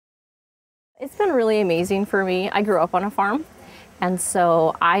It's been really amazing for me. I grew up on a farm, and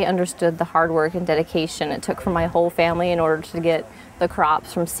so I understood the hard work and dedication it took for my whole family in order to get the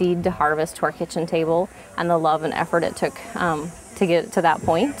crops from seed to harvest to our kitchen table, and the love and effort it took to get to that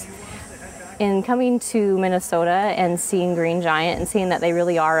point. In coming to Minnesota and seeing Green Giant and seeing that they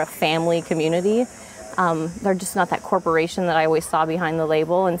really are a family community, they're just not that corporation that I always saw behind the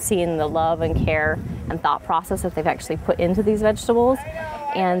label, and seeing the love and care and thought process that they've actually put into these vegetables,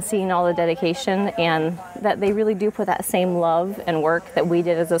 and seeing all the dedication and that they really do put that same love and work that we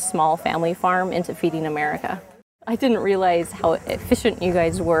did as a small family farm into feeding America. I didn't realize how efficient you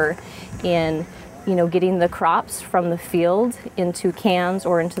guys were in getting the crops from the field into cans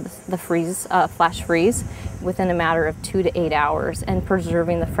or into the flash freeze within a matter of 2 to 8 hours, and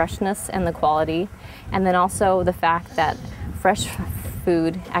preserving the freshness and the quality. And then also the fact that fresh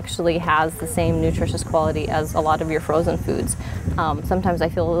food actually has the same nutritious quality as a lot of your frozen foods. Sometimes I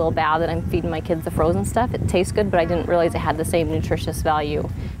feel a little bad that I'm feeding my kids the frozen stuff. It tastes good, but I didn't realize it had the same nutritious value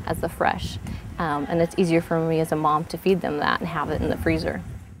as the fresh. And it's easier for me as a mom to feed them that and have it in the freezer.